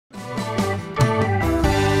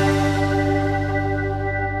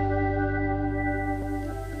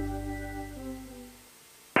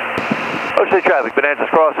Ocean City traffic, Bonanza's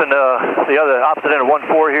crossing the other opposite end of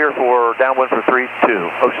 1-4 here for downwind for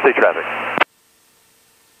 3-2. Ocean City traffic.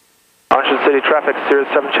 Ocean City traffic, Sirius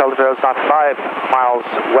 7 Charlie Bravo is not 5 miles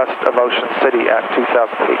west of Ocean City at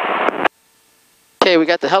 2,000 feet. Okay, we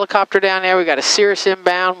got the helicopter down there, we got a Sirius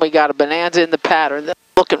inbound, we got a Bonanza in the pattern that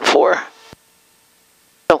I'm looking for.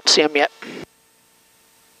 Don't see him yet.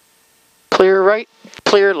 Clear right,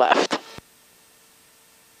 clear left.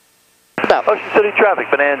 About. Ocean City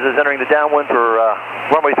traffic, Bonanza is entering the downwind for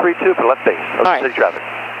runway 32 for left base. Ocean City traffic.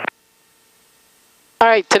 All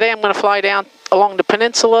right, today I'm going to fly down along the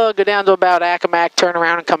peninsula, go down to about Accomack, turn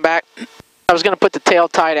around and come back. I was going to put the tail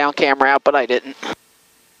tie down camera out, but I didn't.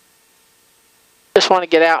 Just want to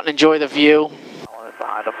get out and enjoy the view.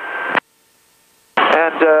 Behind them.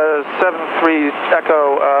 And 73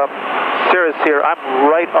 Echo, Sirius here. I'm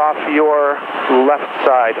right off your left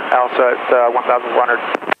side, also at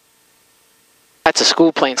 1,100. That's a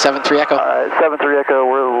school plane, 73 Echo. 73 Echo,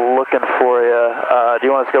 we're looking for you. Do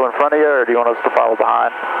you want us to go in front of you, or do you want us to follow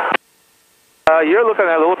behind? You're looking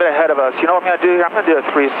a little bit ahead of us. You know what I'm going to do here? I'm going to do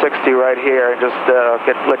a 360 right here and just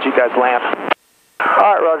let you guys land.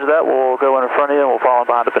 All right, roger that. We'll go in front of you and we'll follow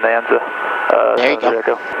behind the Bonanza. There you go.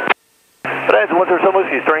 Echo. Bonanza 137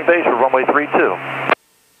 Whiskey, starting base for runway 32.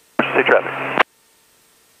 City traffic.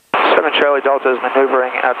 7 Charlie Delta is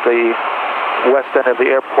maneuvering at the west end of the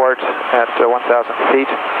airport at 1,000 feet,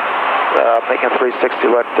 making a 360,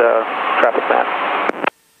 let traffic man.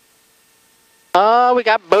 We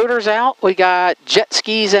got boaters out, we got jet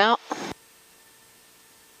skis out.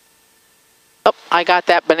 Oh, I got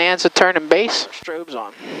that Bonanza turning base, strobes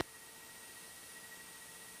on.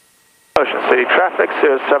 Ocean City traffic,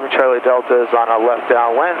 Sirius 7 Charlie Delta is on a left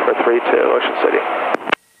downwind for 32, Ocean City.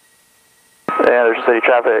 And Ocean City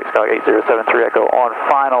traffic, Skylark 8073 Echo on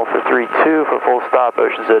final for 32 for full stop,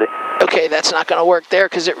 Ocean City. Okay, that's not going to work there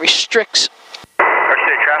because it restricts. Ocean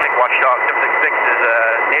City traffic, Watchdog 766 is a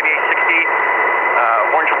Navy 860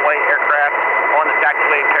 orange and white aircraft on the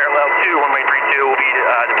taxiway parallel to runway 32. Will be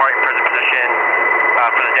departing present position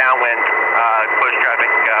for the downwind, close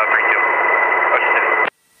traffic 32, Ocean City.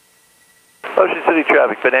 Ocean City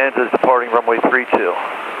traffic, Bonanza is departing runway 32.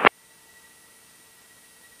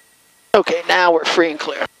 Okay, now we're free and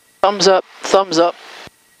clear. Thumbs up, thumbs up,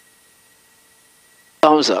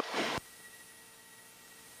 thumbs up.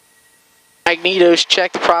 Magnetos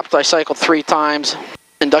checked, props I cycled 3 times.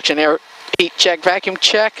 Induction air heat check, vacuum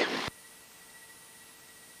check.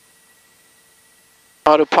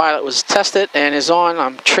 Autopilot was tested and is on.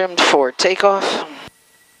 I'm trimmed for takeoff. Ocean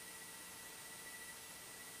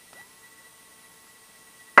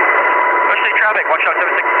City traffic, Watchdog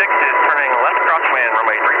 766 is turning left crosswind,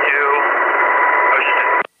 runway 32, Ocean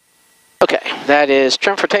City. Okay, that is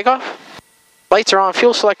trim for takeoff. Lights are on,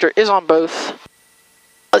 fuel selector is on both.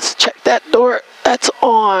 Let's check that door. That's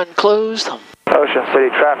on, closed. Ocean City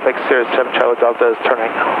traffic, Sirius 7 Charlie Delta is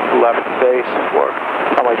turning left base for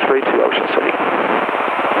runway 32, Ocean City.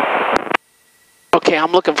 Okay,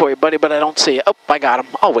 I'm looking for you, buddy, but I don't see you. Oh, I got him.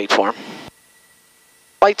 I'll wait for him.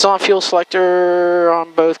 Lights on, fuel selector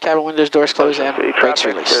on both, cabin windows, doors closed, and brakes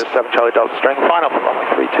released. Sirius 7 Charlie Delta turning final for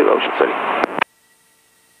runway 32, Ocean City.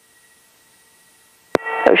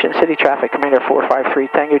 Ocean City traffic, Commander 453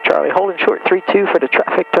 Tango Charlie, holding short 32 for the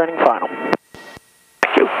traffic turning final.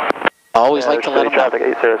 Thank you. Always like to let them know. Traffic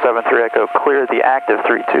 8073 Echo, clear the active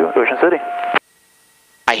 32, Ocean City.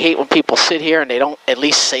 I hate when people sit here and they don't at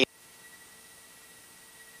least say,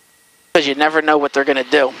 because you never know what they're going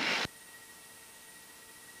to do.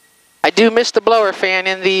 I do miss the blower fan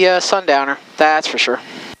in the Sundowner, that's for sure.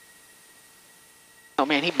 Oh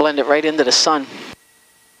man, he blended right into the sun.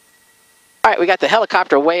 Alright, we got the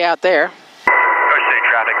helicopter way out there. Ocean City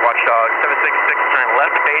traffic, Watchdog 766 turning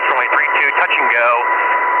left base, runway 32, touch and go,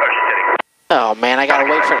 Ocean City. Oh man, I gotta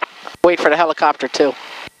wait for the helicopter too.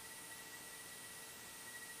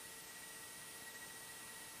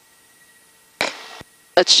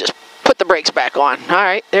 Let's just put the brakes back on.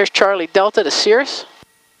 Alright, there's Charlie Delta to Sirius.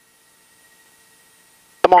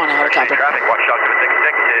 Come on, helicopter. Traffic, Watchdog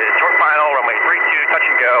 766 is short final, runway 32, touch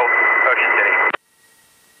and go, Ocean City.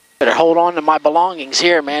 Better hold on to my belongings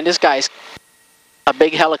here, man. This guy's a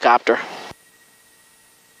big helicopter.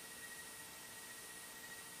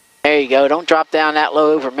 There you go. Don't drop down that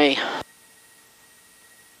low over me.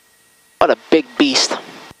 What a big beast.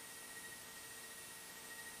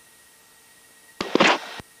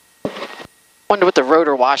 Wonder what the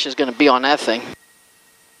rotor wash is going to be on that thing.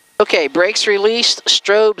 Okay, brakes released,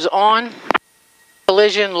 strobes on,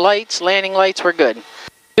 collision lights, landing lights, we're good.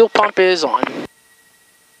 Fuel pump is on.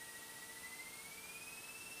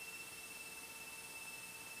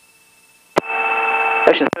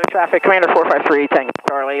 Ocean City traffic, Commander 453, Tango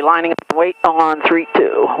Charlie, lining up, wait on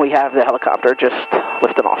 3-2. We have the helicopter just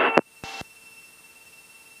lifting off.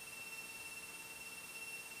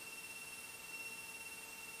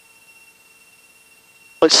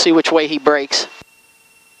 Let's see which way he brakes.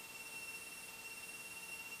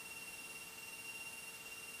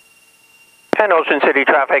 And Ocean City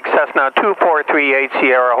traffic, Cessna 2438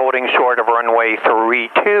 Sierra holding short of runway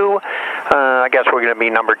 32. I guess we're going to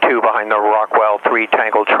be number 2 behind the Rockwell 3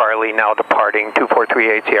 Tango Charlie, now departing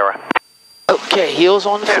 2438 Sierra. Okay, heels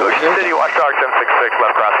on the floor. Ocean City, watchdog 766,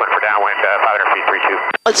 left crosswind for downwind, 500 feet,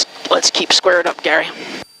 32. Let's keep squared up, Gary.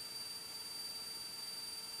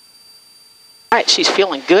 All right, she's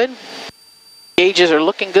feeling good. Gauges are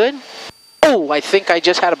looking good. Oh, I think I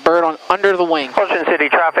just had a bird on under the wing. Ocean City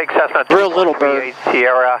traffic, Cessna Real little bird. 2438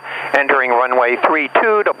 Sierra, entering runway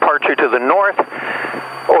 32, departure to the north,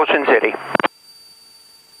 Ocean City.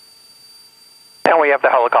 And we have the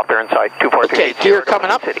helicopter inside, 2438 Okay, gear coming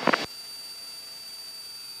up. City.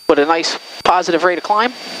 With a nice positive rate of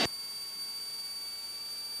climb.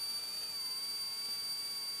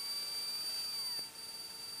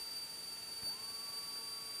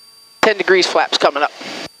 .10 flaps coming up.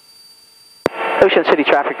 Ocean City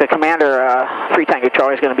traffic, the Commander 3 Tango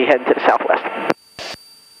Charlie is going to be heading to the southwest.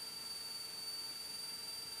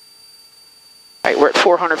 All right, we're at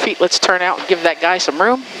 400 feet. Let's turn out and give that guy some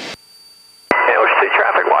room. And Ocean City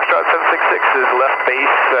traffic, watchdog 766 is left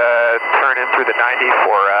base, turn in through the 90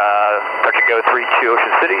 for touch and go 32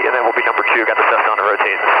 Ocean City, and then we'll be number 2, got the Cessna on the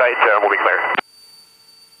rotating site, we'll be clear.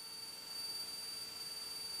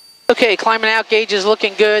 Okay, climbing out, gauge is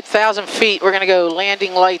looking good, 1,000 feet. We're going to go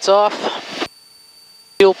landing lights off,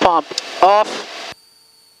 fuel pump off.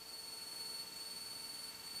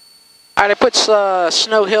 All right, I put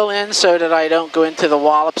Snow Hill in so that I don't go into the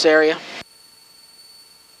Wallops area.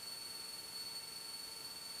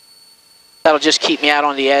 That'll just keep me out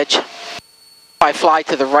on the edge. If I fly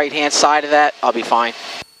to the right-hand side of that, I'll be fine.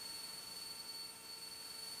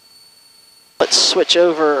 Let's switch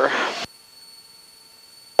over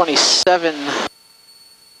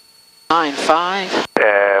 2795.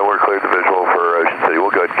 We're cleared the visual for Ocean City. We'll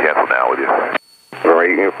go ahead and cancel now with you. All right,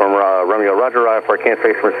 uniform Romeo, Roger, for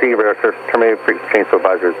cancellation receiver, terminated change to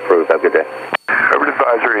advisory approved. Have a good day. Over to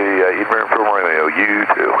advisory, Eastern Film Romeo, you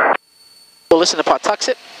too. We'll listen to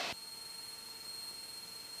Pawtuxet.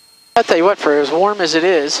 I'll tell you what, for as warm as it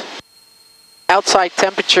is, outside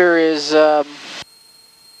temperature is about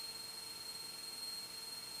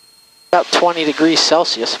 20 degrees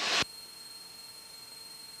Celsius.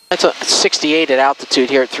 That's 68 at altitude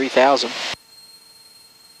here at 3,000.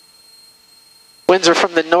 Winds are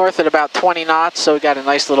from the north at about 20 knots, so we got a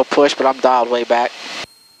nice little push, but I'm dialed way back.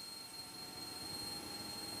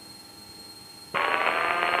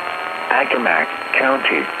 Accomack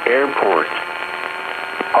County Airport.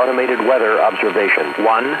 Automated weather observation.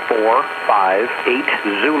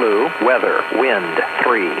 1458 Zulu. Weather. Wind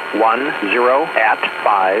 310 at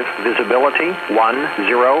 5. Visibility 10.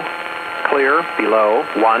 Clear below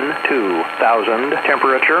 12,000.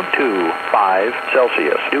 Temperature 25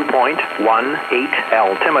 Celsius. Dew point 18.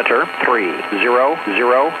 Altimeter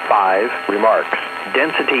 3005. Remarks.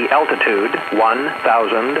 Density altitude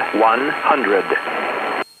 1,100.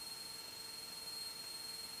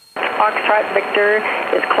 Foxtrot Victor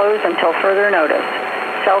is closed until further notice.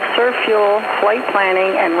 Self-serve fuel, flight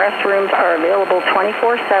planning, and restrooms are available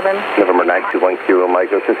 24/7. November 921 Kilo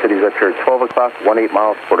Mike, Ocean City's up here at 12 o'clock, 18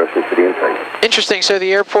 miles, Port Ocean City in sight. Interesting, so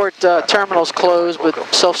the airport terminal's closed, but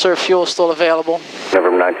self-serve fuel is still available.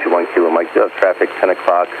 November 921 Kilo Mike, traffic 10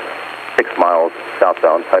 o'clock, 6 miles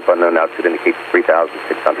southbound, type unknown, altitude indicates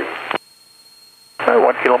 3,600.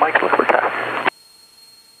 1 Kilo Mike, look for task.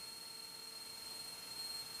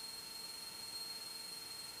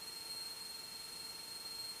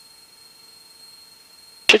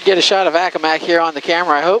 Should get a shot of Accomack here on the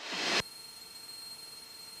camera, I hope.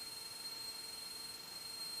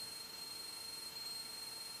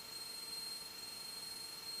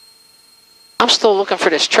 I'm still looking for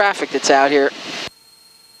this traffic that's out here.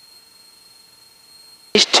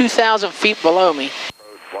 He's 2,000 feet below me.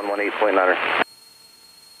 118.9er.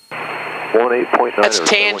 18.9. That's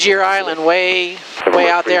Tangier Island, way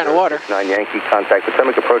out there in the water. 9 Yankee, contact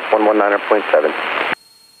Potomac approach 119.7.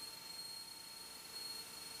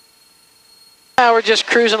 We're just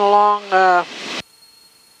cruising along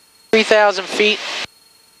 3,000 feet,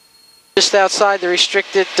 just outside the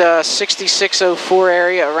restricted 6604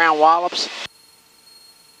 area around Wallops.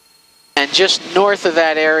 And just north of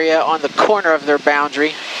that area, on the corner of their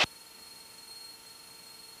boundary,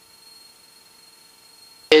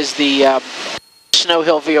 is the Snow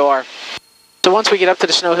Hill VOR. So once we get up to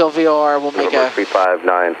the Snow Hill VOR, we'll make a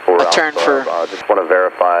 3594 a turn for just want to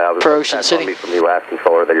verify. I was for Ocean City. From the last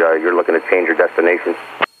controller that you're looking to change your destination.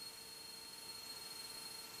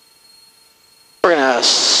 We're gonna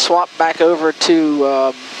swap back over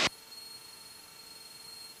to.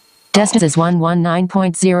 Distance is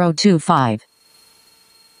 119.025.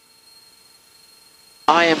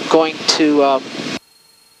 I am going to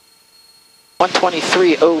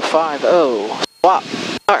 123.050. Swap.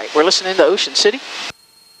 All right, we're listening to Ocean City.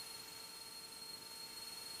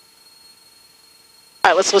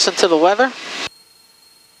 All right, let's listen to the weather.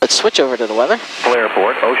 Let's switch over to the weather.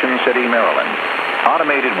 Airport, Ocean City, Maryland.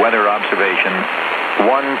 Automated weather observation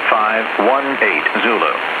 1518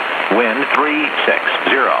 Zulu. Wind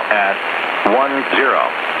 360 at 10.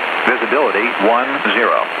 Visibility 10.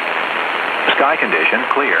 Sky condition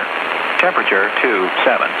clear. Temperature 27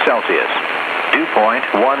 Celsius. Dew point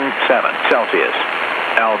 17 Celsius.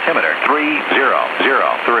 Altimeter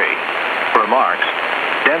 3003. Remarks.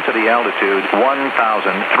 Density altitude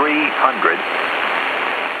 1,300.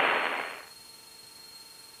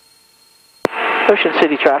 Ocean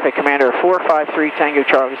City traffic, Commander 453 Tango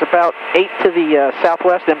Charlie. It's about 8 to the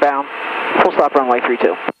southwest inbound. Full stop runway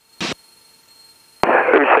 32.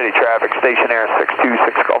 Ocean City traffic, station air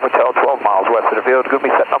 626 Golf Hotel, 12 miles west of the field. Going to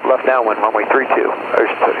be setting up left downwind, runway 32,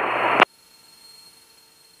 Ocean City.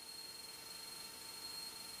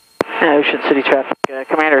 Ocean City traffic,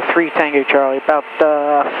 Commander 3 Tango Charlie, about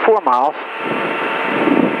 4 miles.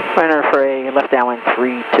 Enter for a left downwind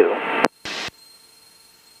 32.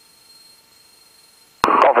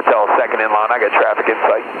 Golf Hotel, second in line. I got traffic in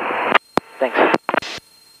sight. Thanks.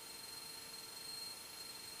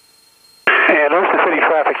 And Ocean City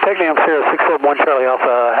traffic, TechNam Sierra 671 Charlie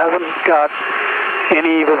Alpha hasn't got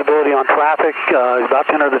any visibility on traffic. He's about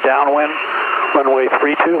to enter the downwind, runway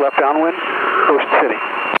 32, left downwind, Ocean City.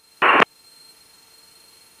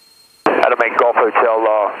 How to make Golf Hotel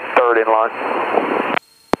third in line.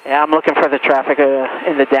 Yeah, I'm looking for the traffic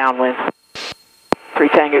in the downwind. 3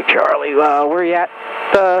 Tango Charlie, where are you at?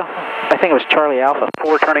 I think it was Charlie Alpha.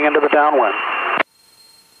 4 turning into the downwind.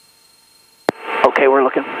 Okay, we're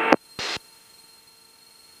looking.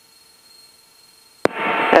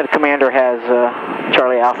 The commander has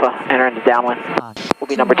Charlie Alpha entering the downwind. We'll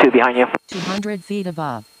be number 2 behind you. 200 feet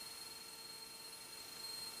above.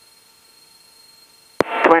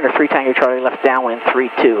 Commander 3 Tango Charlie left downwind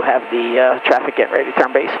 32. Have the traffic get ready to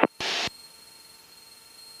turn base.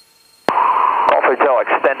 Golf Hotel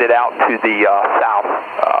extended out to the south,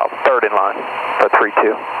 third in line for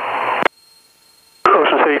 32.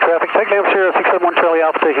 Ocean City traffic, TechNam Sierra 671 Charlie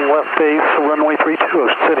Alpha taking left base, runway 32,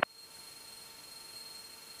 Ocean City.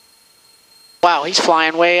 Wow, he's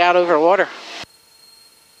flying way out over the water. All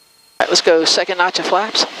right, let's go second notch of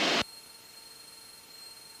flaps.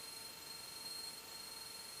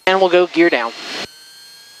 And we'll go gear down.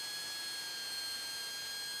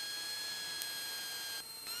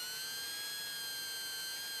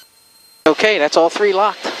 Okay, that's all 3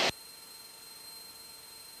 locked.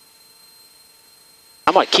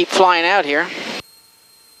 I'm going to keep flying out here.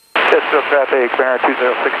 District traffic, Commander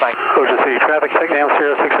 2069. Ocean City traffic, TechNam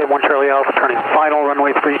Sierra 671 Charlie Alpha turning final,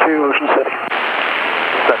 runway 32, Ocean City.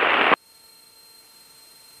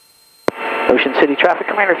 Ocean City traffic,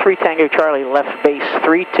 Commander 3 Tango Charlie left base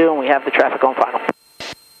 32, and we have the traffic on final.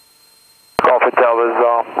 Golf Hotel is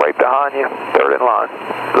right behind you, third in line,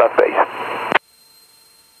 left base.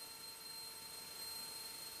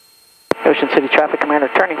 Ocean City traffic, Commander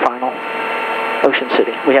turning final. Ocean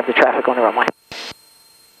City, we have the traffic on the runway.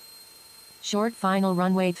 Short final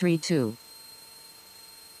runway 32.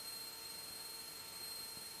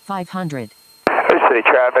 500. Ocean City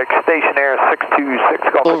traffic, station air 626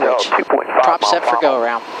 Golf Hotel, 2.5 Prop set for go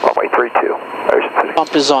around. Runway 32, Ocean City.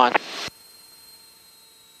 Pump is on.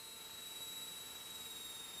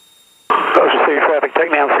 Ocean City traffic,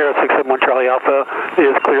 TechNam Sierra 671 Charlie Alpha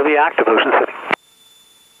is clearly active, Ocean City.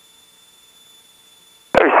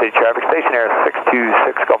 Ocean City traffic, station air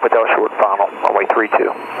 626 Golf Hotel, short final, runway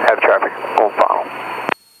 32. Have traffic on final.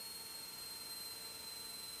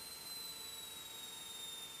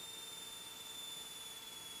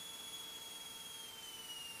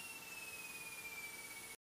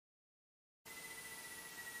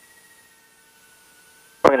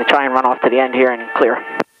 We're going to try and run off to the end here and clear.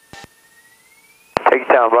 Take it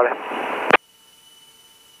down, buddy.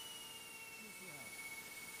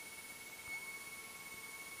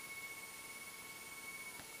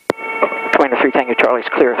 Commander 3 Tango Charlie's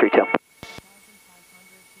clear 32.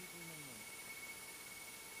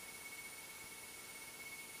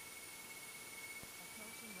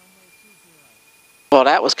 Well,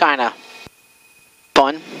 that was kind of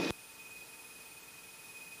fun.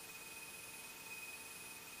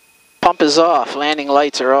 pump is off. Landing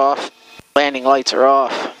lights are off. Landing lights are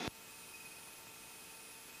off.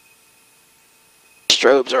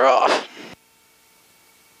 Strobes are off.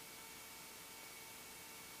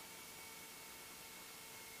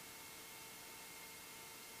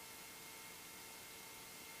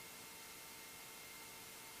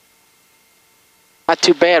 Not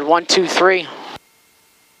too bad. 1, 2, 3.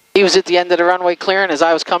 He was at the end of the runway clearing. As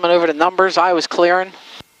I was coming over the numbers, I was clearing.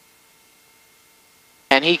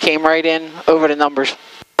 And he came right in over the numbers.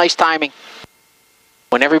 Nice timing.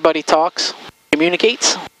 When everybody talks,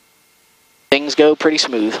 communicates, things go pretty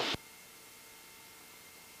smooth.